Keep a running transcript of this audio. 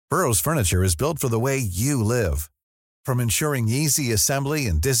Burrow's furniture is built for the way you live. From ensuring easy assembly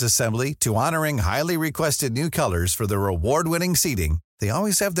and disassembly to honoring highly requested new colors for their award-winning seating, they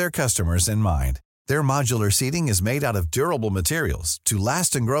always have their customers in mind. Their modular seating is made out of durable materials to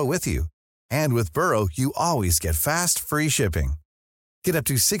last and grow with you. And with Burrow, you always get fast, free shipping. Get up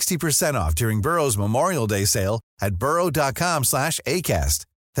to 60% off during Burrow's Memorial Day sale at burrow.com/ACAST.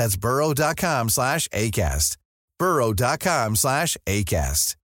 That's burrow.com/ACAST.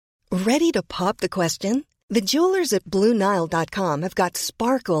 burrow.com/ACAST. Ready to pop the question? The jewelers at BlueNile.com have got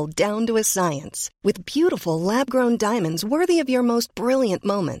sparkle down to a science with beautiful lab-grown diamonds worthy of your most brilliant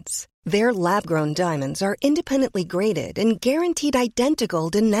moments. Their lab-grown diamonds are independently graded and guaranteed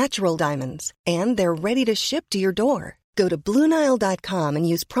identical to natural diamonds, and they're ready to ship to your door. Go to BlueNile.com and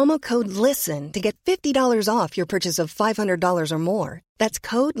use promo code LISTEN to get $50 off your purchase of $500 or more. That's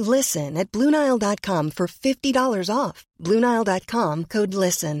code LISTEN at BlueNile.com for $50 off. BlueNile.com, code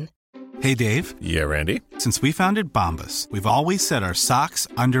LISTEN. Hey, Dave. Yeah, Randy. Since we founded Bombas, we've always said our socks,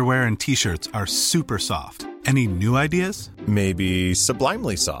 underwear, and T-shirts are super soft. Any new ideas? Maybe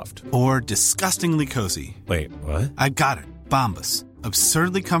sublimely soft. Or disgustingly cozy. Wait, what? I got it. Bombas.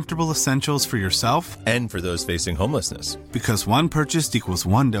 Absurdly comfortable essentials for yourself and for those facing homelessness. Because one purchased equals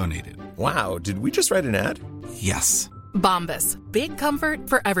one donated. Wow, did we just write an ad? Yes. Bombas. Big comfort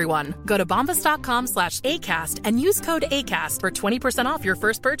for everyone. Go to bombas.com/ACAST and use code ACAST for 20% off your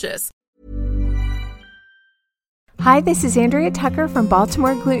first purchase. Hi, this is Andrea Tucker from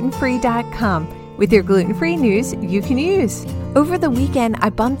BaltimoreGlutenFree.com with your gluten-free news you can use. Over the weekend, I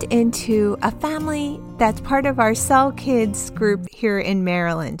bumped into a family that's part of our Cell Kids group here in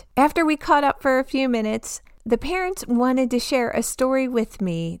Maryland. After we caught up for a few minutes, the parents wanted to share a story with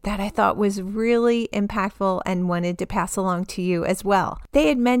me that I thought was really impactful and wanted to pass along to you as well. They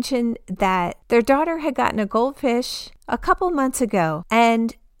had mentioned that their daughter had gotten a goldfish a couple months ago,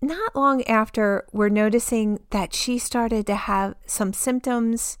 and not long after, we're noticing that she started to have some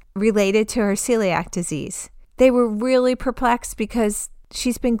symptoms related to her celiac disease. They were really perplexed because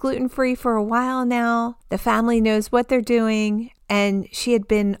she's been gluten-free for a while now. The family knows what they're doing, and she had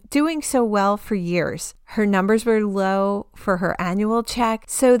been doing so well for years. Her numbers were low for her annual check,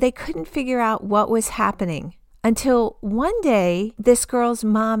 so they couldn't figure out what was happening. Until one day, this girl's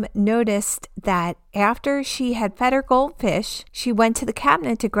mom noticed that after she had fed her goldfish, she went to the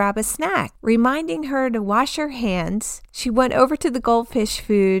cabinet to grab a snack. Reminding her to wash her hands, she went over to the goldfish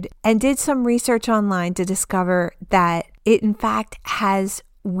food and did some research online to discover that it in fact has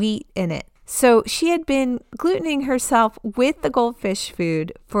wheat in it. So she had been glutening herself with the goldfish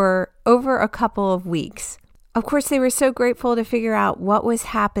food for over a couple of weeks. Of course, they were so grateful to figure out what was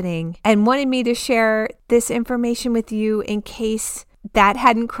happening and wanted me to share this information with you in case that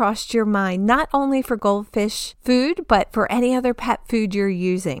hadn't crossed your mind, not only for goldfish food, but for any other pet food you're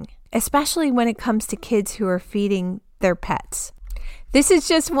using, especially when it comes to kids who are feeding their pets. This is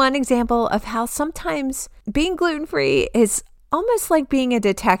just one example of how sometimes being gluten-free is almost like being a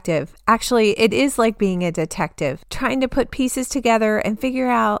detective. Actually, it is like being a detective, trying to put pieces together and figure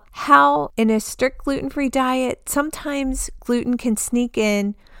out how in a strict gluten-free diet, sometimes gluten can sneak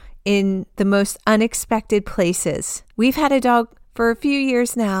in the most unexpected places. We've had a dog for a few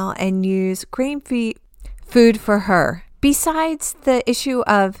years now and use grain-free food for her. Besides the issue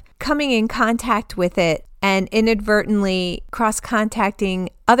of coming in contact with it and inadvertently cross-contacting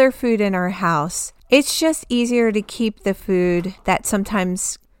other food in our house, it's just easier to keep the food that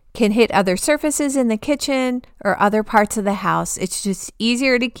sometimes can hit other surfaces in the kitchen or other parts of the house. It's just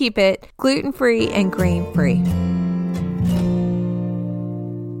easier to keep it gluten-free and grain-free.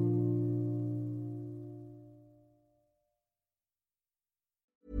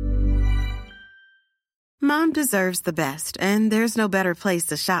 Mom deserves the best, and there's no better place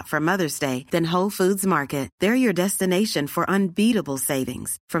to shop for Mother's Day than Whole Foods Market. They're your destination for unbeatable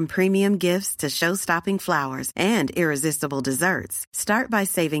savings, from premium gifts to show-stopping flowers and irresistible desserts. Start by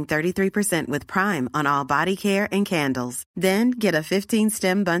saving 33% with Prime on all body care and candles. Then get a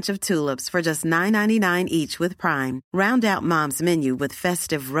 15-stem bunch of tulips for just $9.99 each with Prime. Round out Mom's menu with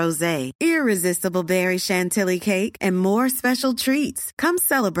festive rosé, irresistible berry chantilly cake, and more special treats. Come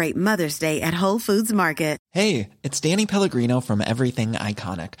celebrate Mother's Day at Whole Foods Market. Hey, it's Danny Pellegrino from Everything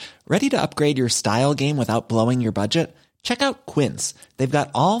Iconic. Ready to upgrade your style game without blowing your budget? Check out Quince. They've got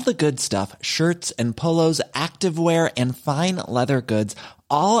all the good stuff, shirts and polos, activewear, and fine leather goods,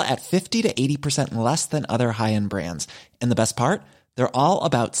 all at 50 to 80% less than other high-end brands. And the best part? They're all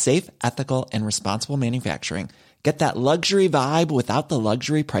about safe, ethical, and responsible manufacturing. Get that luxury vibe without the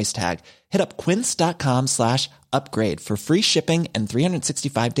luxury price tag. Hit up quince.com/upgrade for free shipping and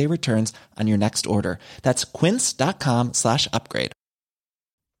 365-day returns on your next order. That's quince.com/upgrade.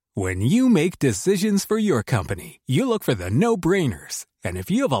 When you make decisions for your company, you look for the no-brainers. And if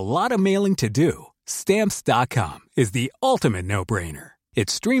you have a lot of mailing to do, Stamps.com is the ultimate no-brainer. It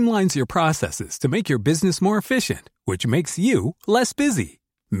streamlines your processes to make your business more efficient, which makes you less busy.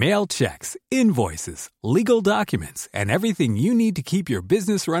 Mail checks, invoices, legal documents, and everything you need to keep your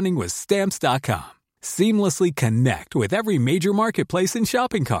business running with Stamps.com. Seamlessly connect with every major marketplace and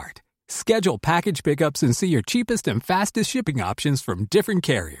shopping cart. Schedule package pickups and see your cheapest and fastest shipping options from different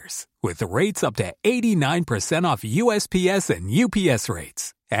carriers, with rates up to 89% off USPS and UPS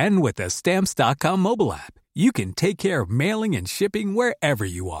rates. And with the Stamps.com mobile app, you can take care of mailing and shipping wherever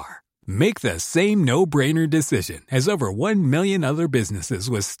you are. Make the same no-brainer decision as over 1 million other businesses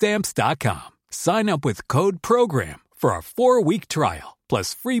with Stamps.com. Sign up with code PROGRAM for a 4-week trial,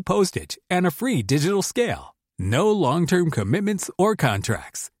 plus free postage and a free digital scale. No long-term commitments or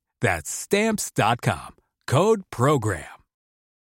contracts. That's Stamps.com. Code PROGRAM.